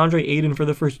have DeAndre Ayton for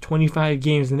the first 25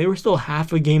 games, and they were still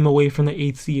half a game away from the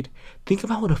 8th seed. Think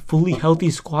about what a fully healthy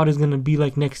squad is going to be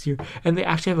like next year. And they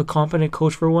actually have a competent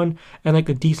coach for one, and like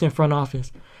a decent front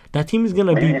office. That team is going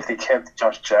to be... Maybe if they kept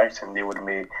Josh Jackson, they would have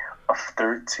made a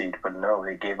 3rd seed, but no,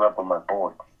 they gave up on my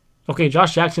boy. Okay,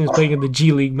 Josh Jackson is playing in the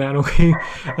G League, man, okay?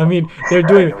 I mean, they're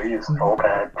doing... He is so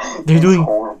bad. They're doing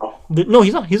horrible. No,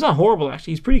 he's not. He's not horrible,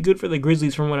 actually. He's pretty good for the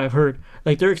Grizzlies from what I've heard.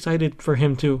 Like, they're excited for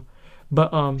him, too.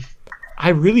 But, I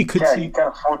really could see... Yeah, you got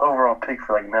a 4th overall pick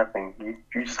for, like, nothing. You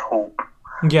just hope.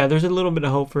 Yeah, there's a little bit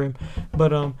of hope for him.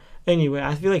 But, anyway,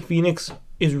 I feel like Phoenix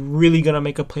is really going to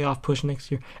make a playoff push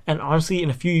next year. And honestly, in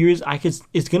a few years,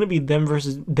 it's going to be them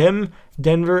versus them,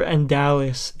 Denver, and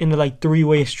Dallas in the, like,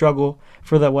 3-way struggle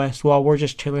for the West while we're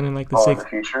just chilling in, like, the 6th. In the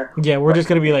future? Yeah, we're just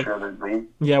going to be, like... League?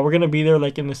 Yeah, we're going to be there,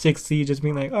 like, in the 6th seed, just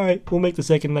being like, all right, we'll make the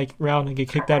second, like, round and get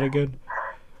kicked out again.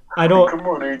 I don't... Come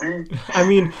on, AD. I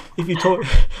mean, if you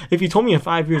told me in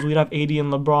 5 years we'd have AD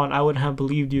and LeBron, I wouldn't have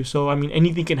believed you. So, I mean,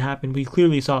 anything can happen. We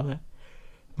clearly saw that.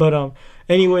 But,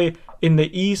 anyway, in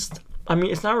the East... I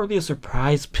mean, it's not really a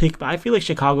surprise pick, but I feel like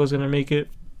Chicago's going to make it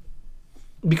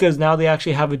because now they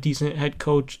actually have a decent head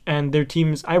coach and their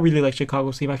teams. I really like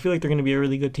Chicago's team. I feel like they're going to be a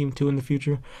really good team too in the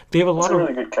future. They have a lot of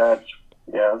really good catch.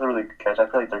 Yeah, that's a really good catch. I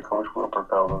feel like their coach will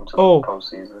propel them to the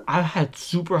postseason. I had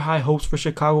super high hopes for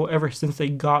Chicago ever since they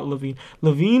got Levine.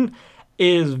 Levine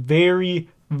is very,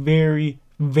 very,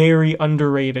 very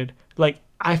underrated. Like,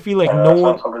 I feel like no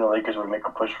one... hoping the Lakers would make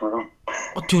a push for him.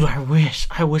 Oh, dude, I wish,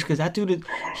 because that dude,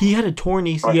 he had a torn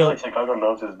ACL. I feel like Chicago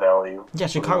knows his value. Yeah,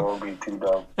 Chicago won't be too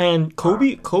dumb. And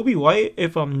Kobe White,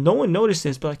 if no one noticed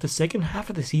this, but like the second half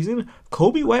of the season,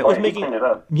 Kobe White was making...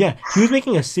 Yeah, he was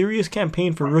making a serious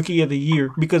campaign for Rookie of the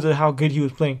Year because of how good he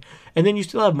was playing. And then you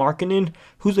still have Markkanen,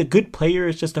 who's a good player.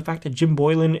 It's just the fact that Jim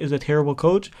Boylan is a terrible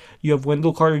coach. You have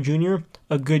Wendell Carter Jr.,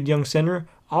 a good young center.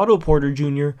 Otto Porter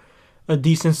Jr., a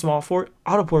decent small forward.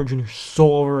 Otto Porter Jr. is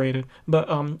so overrated, but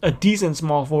a decent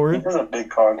small forward. He has a big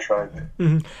contract.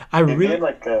 Mm-hmm. If he had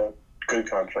like a good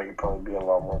contract, he'd probably be a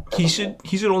lot more. He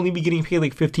should only be getting paid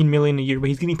like $15 million a year, but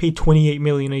he's getting paid $28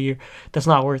 million a year. That's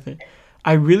not worth it.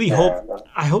 I really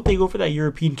hope they go for that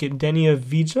European kid, Denny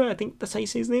Avdija. I think that's how you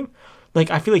say his name. Like,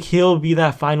 I feel like he'll be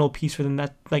that final piece for them.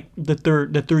 That like the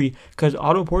three, because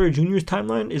Otto Porter Jr.'s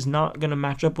timeline is not gonna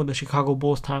match up with the Chicago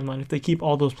Bulls timeline if they keep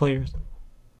all those players.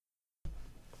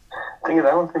 Thing is,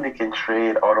 I don't think they can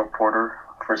trade Otto Porter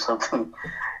for something.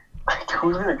 Like,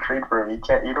 who's gonna trade for him?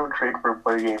 You don't trade for a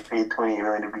player getting paid $20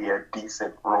 million to be a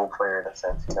decent role player in a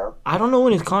sense, you know. I don't know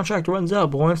when his contract runs out,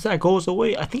 but once that goes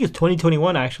away, I think it's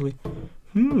 2021 actually.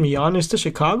 Giannis to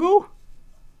Chicago?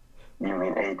 You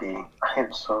mean AD? I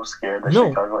am so scared that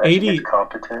Chicago actually is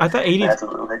competent. I thought AD has a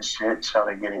legit shot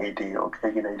at getting AD.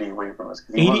 Okay, get AD away from us.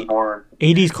 He was born.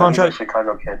 AD's contract.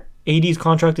 Chicago kid. AD's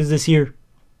contract is this year.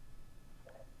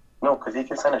 No, because he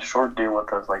can sign a short deal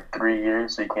with us, like 3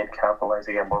 years, so he can't capitalize.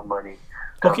 He get more money.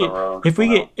 Okay, if we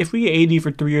get AD for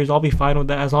 3 years, I'll be fine with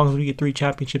that as long as we get 3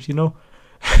 championships, you know.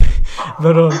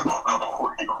 But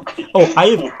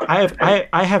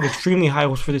I have extremely high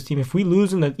hopes for this team. If we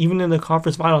lose even in the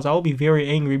conference finals, I will be very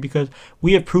angry because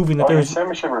we have proven that there's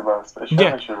championship or bust.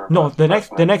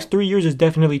 The next 3 years is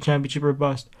definitely championship or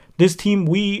bust. This team,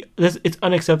 it's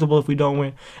unacceptable if we don't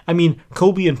win. I mean,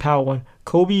 Kobe and Powell won.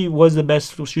 Kobe was the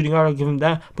best shooting guard, I'll give him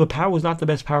that, but Powell was not the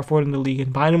best power forward in the league,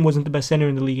 and Bynum wasn't the best center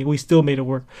in the league, and we still made it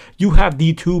work. You have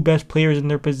the 2 best players in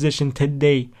their position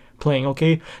today playing,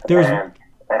 okay? And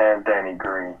Danny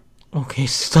Green. Okay,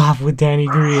 stop with Danny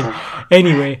Green.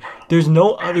 Anyway, there's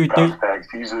no other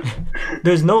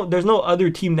there's no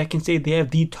other team that can say they have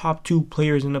the top 2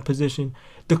 players in a position.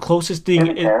 The closest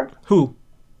thing is who?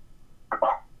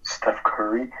 Steph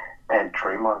Curry and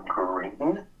Draymond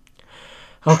Green.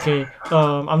 Okay,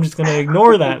 I'm just gonna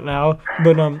ignore that now.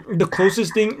 But the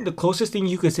closest thing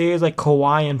you could say is like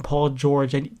Kawhi and Paul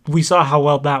George, and we saw how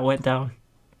well that went down.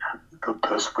 The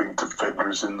best wing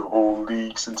defenders in the whole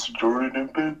league since Jordan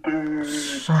and Pippen.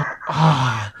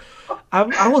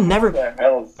 I will never. Who the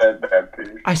hell said that,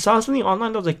 dude? I saw something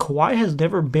online that was like Kawhi has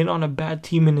never been on a bad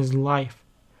team in his life.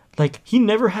 Like, he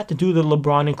never had to do the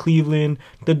LeBron in Cleveland,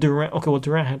 the Durant. Okay, well,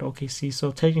 Durant had OKC, so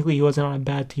technically he wasn't on a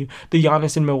bad team. The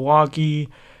Giannis in Milwaukee.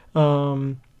 What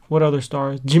What other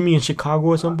stars? Jimmy in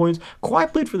Chicago at some points.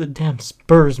 Kawhi played for the damn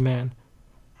Spurs, man.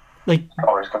 Like,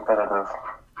 always competitive.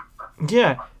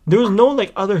 yeah, there was no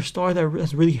like other star that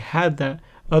has really had that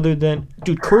other than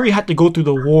dude. Curry had to go through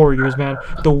the Warriors, man.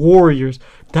 The Warriors.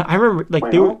 That I remember, like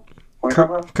Wait, they were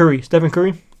Curry, Stephen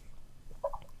Curry.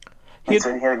 He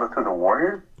said he had to go through the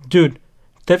Warriors? Dude,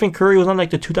 Stephen Curry was on like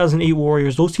the 2008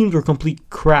 Warriors. Those teams were complete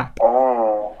crap.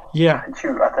 Oh. Yeah. I thought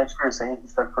you were saying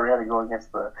Stephen Curry had to go against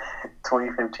the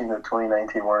 2015 to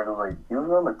 2019 Warriors. I was like, he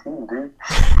was on the team, dude.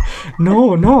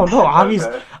 No.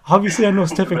 Obviously, I know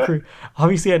Stephen Curry.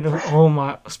 Obviously, I know. Oh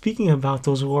my! Speaking about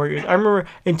those Warriors, I remember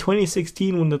in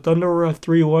 2016 when the Thunder were up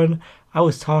 3-1. I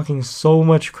was talking so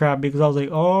much crap because I was like,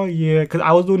 oh yeah, because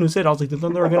I was the one who said I was like the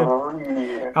Thunder are gonna. Oh,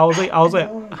 yeah. I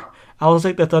was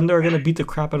like the Thunder are gonna beat the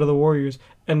crap out of the Warriors,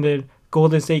 and then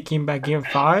Golden State came back game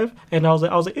 5, and I was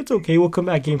like it's okay, we'll come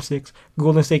back game 6.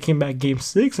 Golden State came back game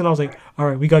 6, and I was like, all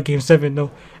right, we got game 7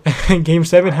 though, and game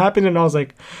 7 happened, and I was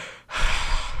like.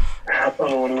 I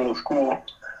don't want to go to school.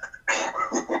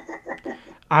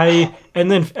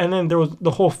 And then there was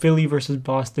the whole Philly versus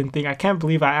Boston thing. I can't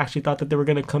believe I actually thought that they were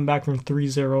gonna come back from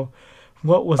 3-0.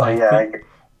 What was I?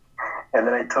 And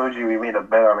then I told you we made a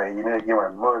bet on it. You didn't give my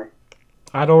money.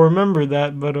 I don't remember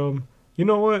that, but you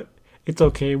know what? It's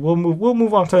okay. We'll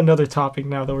move on to another topic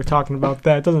now that we're talking about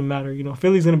that. It doesn't matter. You know,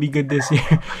 Philly's gonna be good this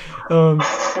year.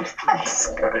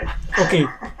 Okay.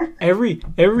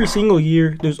 Every single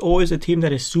year, there's always a team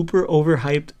that is super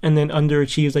overhyped and then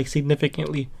underachieves like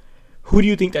significantly. Who do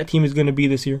you think that team is gonna be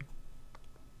this year?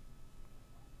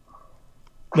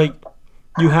 Like,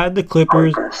 you had the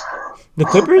Clippers. The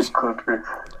Clippers? Clippers.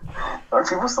 Are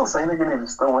people still saying they're gonna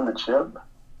still win the chip?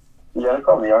 Yeah, they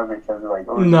probably are because like.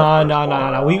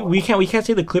 No. We can't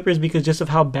say the Clippers because just of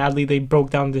how badly they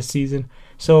broke down this season.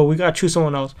 So we gotta choose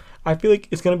someone else. I feel like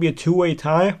it's gonna be a 2-way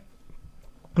tie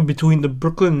between the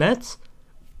Brooklyn Nets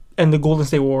and the Golden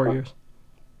State Warriors.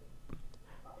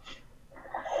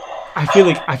 I feel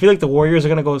like the Warriors are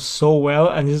gonna go so well,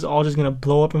 and this is all just gonna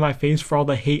blow up in my face for all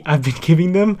the hate I've been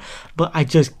giving them, but I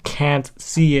just can't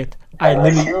see it.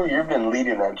 You've been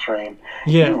leading that train.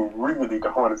 Yeah. You really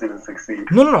don't want to see them succeed.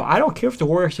 No. I don't care if the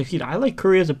Warriors succeed. I like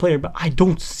Curry as a player, but I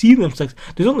don't see them succeed.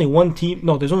 There's only one team.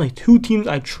 No, there's only 2 teams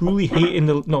I truly hate in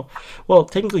the. No, well,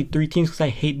 technically 3 teams because I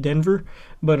hate Denver.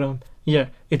 But yeah,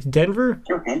 it's Denver.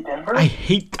 You hate Denver? I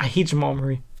hate Jamal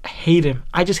Murray. I hate him.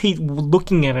 I just hate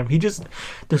looking at him.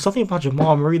 There's something about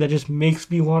Jamal Murray that just makes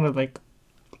me want to like.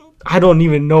 I don't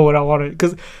even know what I want to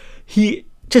because he.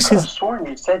 Just his. Sworn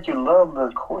you said you love the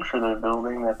culture they're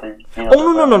building. That they.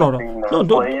 No.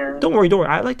 Don't worry.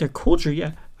 I like their culture.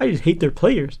 Yeah, I just hate their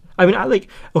players. I mean,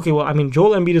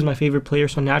 Joel Embiid is my favorite player,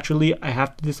 so naturally I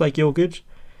have to dislike Jokic.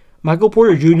 Michael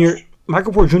Porter Jr.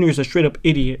 is a straight up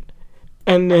idiot,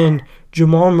 and then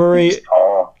Jamal Murray. He's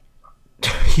tall.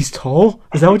 He's tall?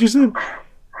 Is that what you said?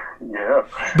 Yeah.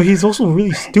 But he's also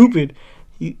really stupid.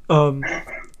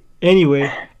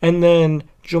 Anyway, and then.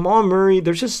 Jamal Murray,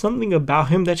 there's just something about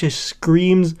him that just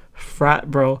screams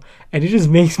frat, bro. And it just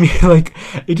makes me, like,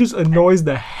 it just annoys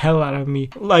the hell out of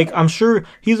me. Like, I'm sure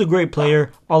he's a great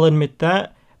player. I'll admit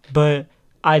that. But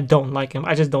I don't like him.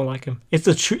 I just don't like him. It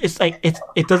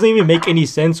doesn't even make any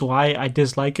sense why I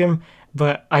dislike him.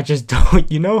 But I just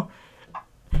don't, you know?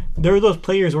 There are those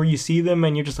players where you see them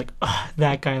and you're just like, ugh,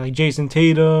 that guy. Like Jason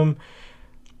Tatum.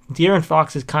 De'Aaron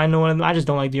Fox is kind of one of them. I just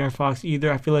don't like De'Aaron Fox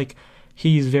either. I feel like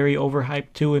he's very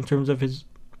overhyped too in terms of his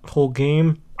whole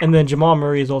game. And then Jamal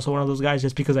Murray is also one of those guys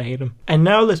just because I hate him. And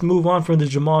now let's move on from the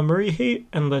Jamal Murray hate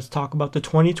and let's talk about the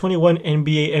 2021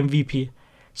 NBA MVP.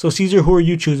 So Caesar, who are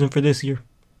you choosing for this year?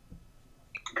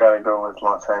 Gotta go with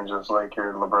Los Angeles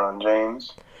Lakers, LeBron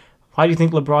James. Why do you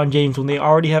think LeBron James when they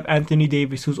already have Anthony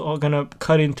Davis who's all gonna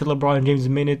cut into LeBron James'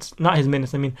 minutes? Not his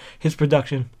minutes, I mean his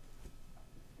production.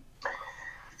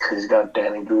 He's got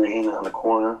Danny Green on the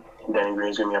corner. Danny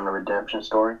Green's going to be on the redemption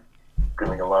story. Going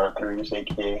to make a lot of threes,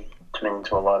 a.k.a. turning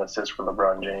into a lot of assists for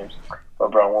LeBron James.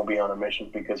 LeBron won't be on a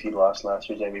mission because he lost last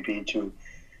year's MVP to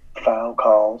foul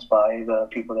calls by the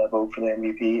people that vote for the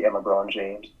MVP, and LeBron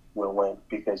James will win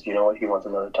because you know what? He wants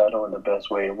another title, and the best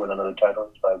way to win another title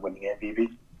is by winning MVP.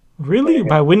 Really?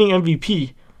 By winning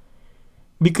MVP?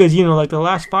 Because, you know, like the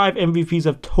last 5 MVPs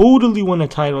have totally won a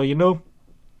title, you know?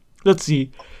 Let's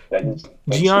see.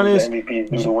 Giannis,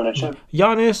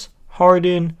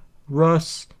 Harden,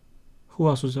 Russ. Who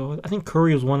else was there? I think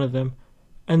Curry was one of them.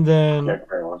 And then... Yeah,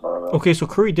 Curry was one of them. Okay, so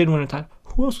Curry did win a title.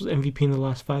 Who else was MVP in the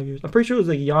last 5 years? I'm pretty sure it was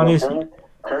like Giannis. No,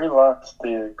 Curry lost.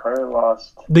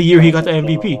 The year he got the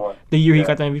MVP. He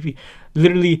got the MVP.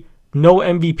 Literally, no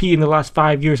MVP in the last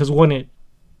 5 years has won it.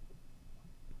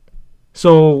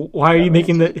 So why are you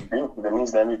making that? That means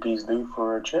means the MVP's due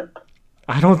for a chip.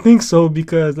 I don't think so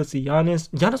because, let's see,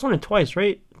 Giannis won it twice,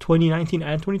 right? 2019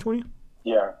 and 2020?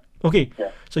 Yeah. Okay, Yeah.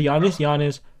 so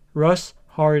Giannis, Russ,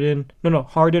 Harden,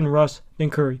 Harden, Russ, then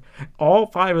Curry. All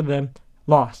 5 of them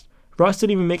lost. Russ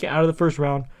didn't even make it out of the first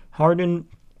round. Harden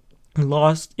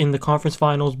lost in the conference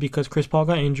finals because Chris Paul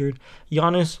got injured.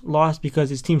 Giannis lost because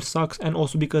his team sucks and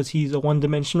also because he's a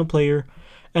one-dimensional player.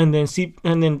 And then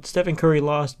Stephen Curry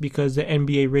lost because the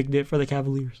NBA rigged it for the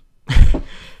Cavaliers.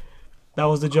 That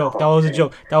was a joke. That was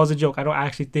a joke. I don't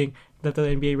actually think that the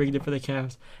NBA rigged it for the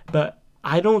Cavs. But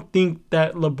I don't think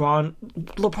that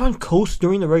LeBron coasts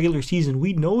during the regular season.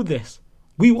 We know this.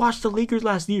 We watched the Lakers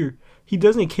last year. He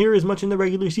doesn't care as much in the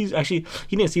regular season. Actually,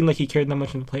 he didn't seem like he cared that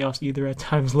much in the playoffs either at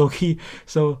times, low-key.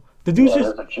 So the dude's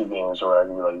just... There's a few games where I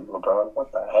can be like, LeBron, what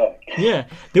the heck? Yeah,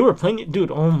 they were playing it.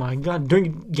 Dude, oh my God.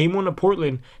 During game 1 of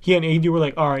Portland, he and AD were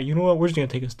like, all right, you know what? We're just going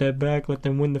to take a step back, let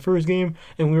them win the first game.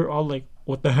 And we were all like,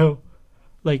 what the hell?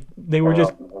 Like, they were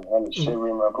just... I'm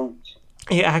shivering my boots.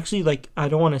 Yeah, actually, like, I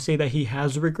don't want to say that he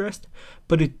has regressed,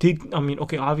 but it did. I mean,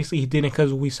 okay, obviously he didn't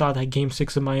because we saw that game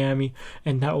 6 in Miami,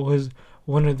 and that was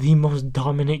one of the most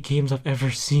dominant games I've ever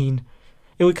seen.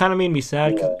 It kind of made me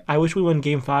sad because I wish we won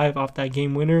game 5 off that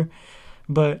game winner,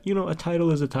 but, a title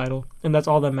is a title, and that's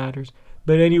all that matters.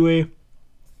 But anyway,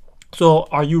 so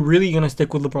are you really going to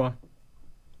stick with LeBron?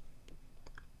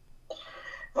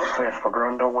 If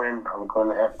LeBron don't win, I'm going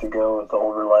to have to go with the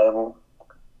old reliable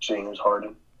James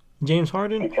Harden. James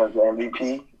Harden? Because the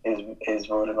MVP is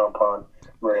voted upon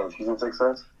regular season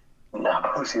success, not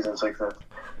postseason success.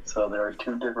 So there are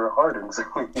 2 different Hardens.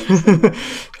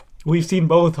 We've seen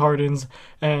both Hardens,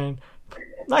 and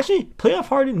actually, playoff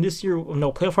Harden this year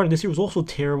was also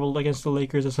terrible against the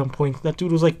Lakers at some point. That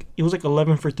dude was like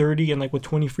 11 for 30 and like with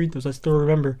 20 free throws. I still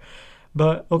remember.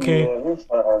 But okay. Yeah, he's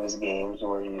not have his games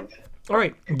where he's... All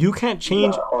right, you can't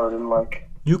change. Harden, like...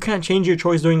 You can't change your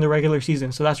choice during the regular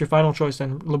season, so that's your final choice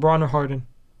then. LeBron or Harden?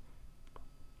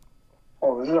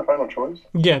 Oh, this is our final choice?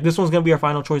 Yeah, this one's going to be our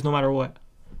final choice no matter what.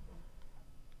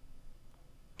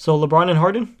 So LeBron and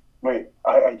Harden? Wait,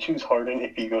 I choose Harden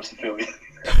if he goes to Philly.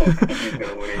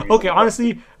 Okay,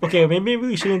 honestly, maybe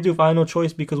we shouldn't do final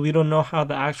choice because we don't know how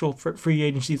the actual free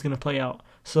agency is going to play out.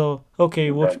 So, okay,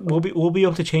 we'll be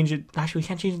able to change it. Actually, we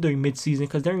can't change it during mid-season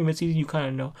because during mid-season you kind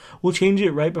of know. We'll change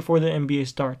it right before the NBA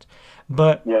starts.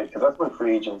 But yeah, because that's when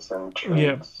free agents and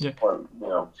trades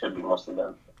should be mostly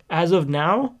done. As of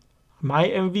now, my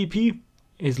MVP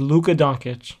is Luka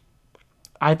Doncic.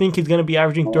 I think he's going to be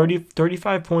averaging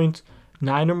 35 points,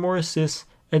 9 or more assists,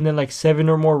 and then like 7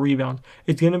 or more rebounds.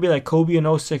 It's going to be like Kobe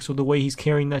in 06 with the way he's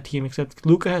carrying that team, except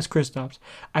Luka has Kristaps.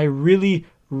 I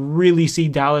really see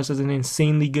Dallas as an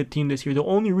insanely good team this year. The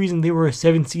only reason they were a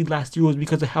 7 seed last year was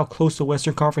because of how close the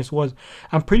Western Conference was.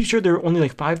 I'm pretty sure they were only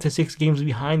like 5 to 6 games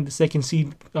behind the 2nd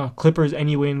seed Clippers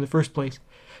anyway in the first place.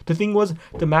 The thing was,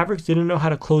 the Mavericks didn't know how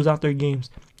to close out their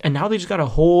games. And now they just got a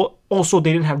whole... Also,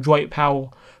 they didn't have Dwight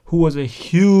Powell, who was a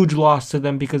huge loss to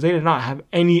them because they did not have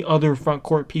any other front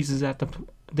court pieces at the...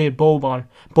 They had Boban.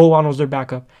 Boban was their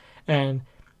backup. And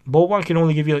Boban can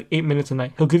only give you like 8 minutes a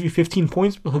night. He'll give you 15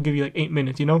 points, but he'll give you like 8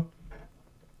 minutes,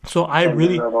 So I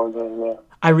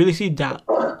really see that.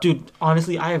 Dude,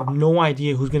 honestly, I have no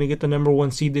idea who's going to get the number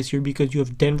 1 seed this year because you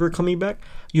have Denver coming back.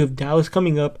 You have Dallas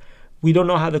coming up. We don't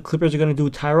know how the Clippers are going to do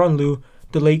with Tyronn Lue.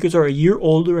 The Lakers are a year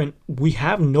older, and we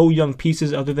have no young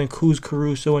pieces other than Kuz,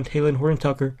 Caruso, and Talen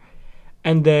Horton-Tucker.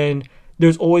 And then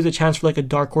there's always a chance for like a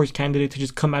dark horse candidate to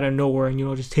just come out of nowhere and,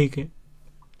 just take it.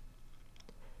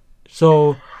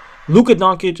 So Luka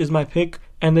Doncic is my pick.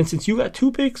 And then since you got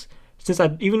 2 picks,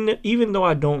 even though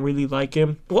I don't really like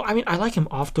him, well, I mean, I like him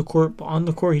off the court, but on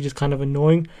the court, he's just kind of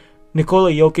annoying.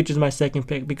 Nikola Jokic is my second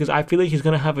pick because I feel like he's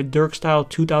going to have a Dirk-style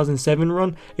 2007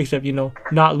 run, except,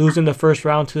 not losing the first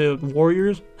round to the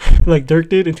Warriors like Dirk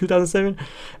did in 2007.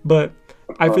 But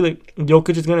I feel like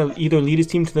Jokic is going to either lead his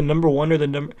team to the number 1 or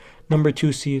the number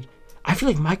 2 seed. I feel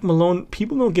like Mike Malone,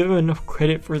 people don't give him enough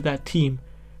credit for that team.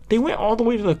 They went all the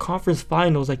way to the conference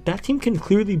finals. Like, that team can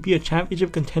clearly be a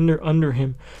championship contender under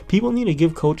him. People need to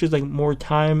give coaches like more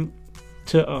time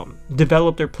to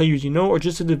develop their players, or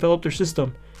just to develop their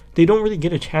system. They don't really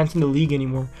get a chance in the league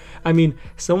anymore. I mean,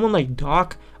 someone like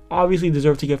Doc obviously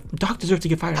deserved to get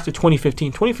fired after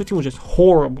 2015. 2015 was just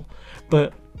horrible.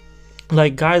 But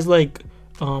like guys like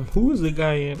who was the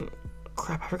guy in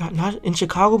I forgot, not in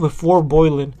Chicago before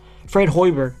Boylan, Fred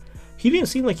Hoiberg. He didn't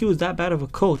seem like he was that bad of a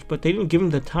coach, but they didn't give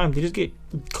him the time.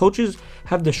 Coaches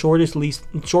have the shortest leash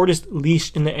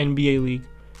in the NBA league.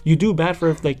 You do bad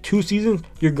for like 2 seasons,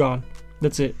 you're gone.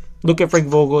 That's it. Look at Frank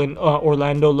Vogel in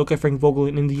Orlando. Look at Frank Vogel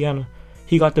in Indiana.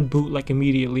 He got the boot like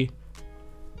immediately.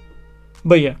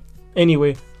 But yeah,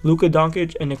 Anyway, Luka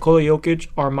Doncic and Nikola Jokic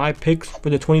are my picks for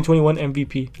the 2021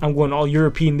 MVP. I'm going all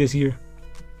European this year.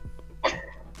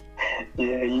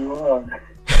 Yeah, you are.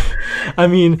 I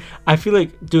mean, I feel like,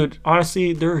 dude,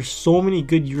 honestly, there are so many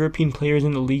good European players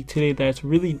in the league today that it's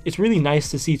really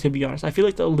nice to see, to be honest. I feel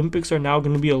like the Olympics are now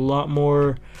going to be a lot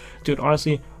more, dude,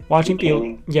 honestly, watching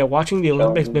the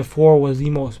Olympics before was the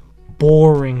most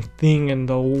boring thing in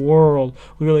the world.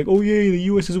 We were like, oh yeah, the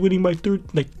US is winning by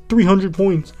 300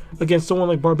 points against someone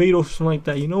like Barbados or something like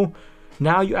that, you know?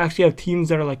 Now you actually have teams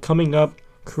that are like coming up,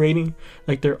 creating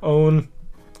like their own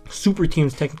super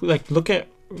teams technically. Like look at,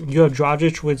 you have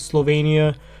Dragic with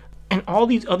Slovenia and all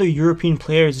these other European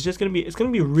players. It's gonna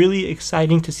be really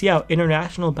exciting to see how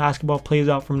international basketball plays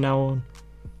out from now on.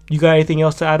 You got anything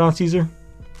else to add on, Caesar?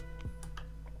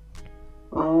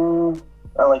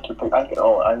 I like your pick.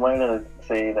 I wanted to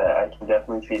say that I can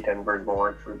definitely see Denver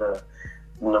going for the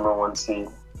number 1 seed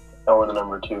or the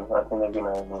number 2. I think they're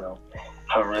gonna,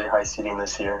 have a really high seeding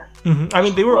this year. Mm-hmm. I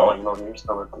mean, they were. Well, they're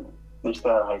still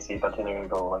at a high seed, but I think they're gonna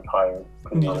go like higher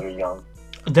because they're young.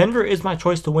 Denver is my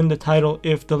choice to win the title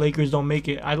if the Lakers don't make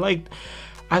it. I like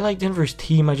Denver's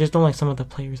team. I just don't like some of the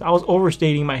players. I was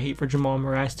overstating my hate for Jamal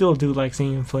Murray. I still do like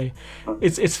seeing him play.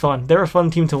 It's fun. They're a fun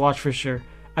team to watch for sure.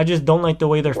 I just don't like the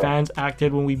way their fans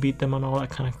acted when we beat them and all that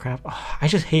kind of crap. I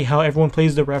just hate how everyone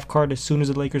plays the ref card as soon as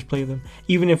the Lakers play them,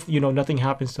 even if, nothing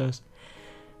happens to us.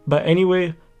 But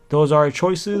anyway, those are our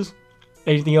choices.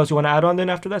 Anything else you want to add on then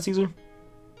after that, Caesar?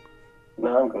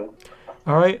 No, I'm good.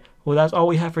 All right. Well, that's all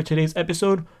we have for today's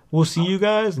episode. We'll see you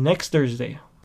guys next Thursday.